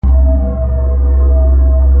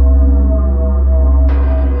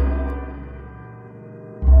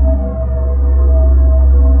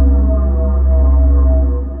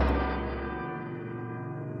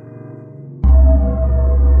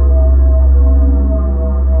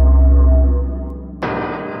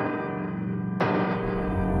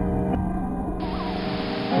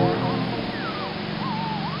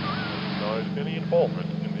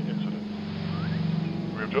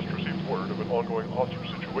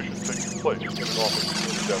situation taking place in an office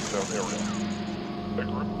in the downtown area. A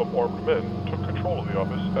group of armed men took control of the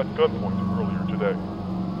office at gunpoint earlier today.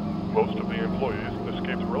 Most of the employees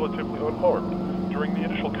escaped relatively unharmed during the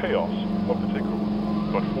initial chaos of the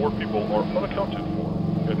takeover, but 4 people are unaccounted for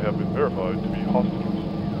and have been verified to be hostages.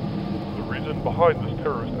 The reason behind this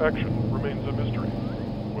terrorist action remains a mystery.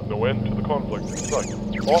 With no end to the conflict in sight,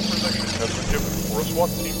 authorization has been given for a SWAT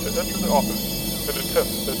team to enter the office and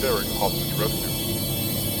attempt a daring hostage rescue.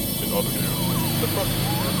 In other news, the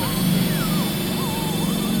president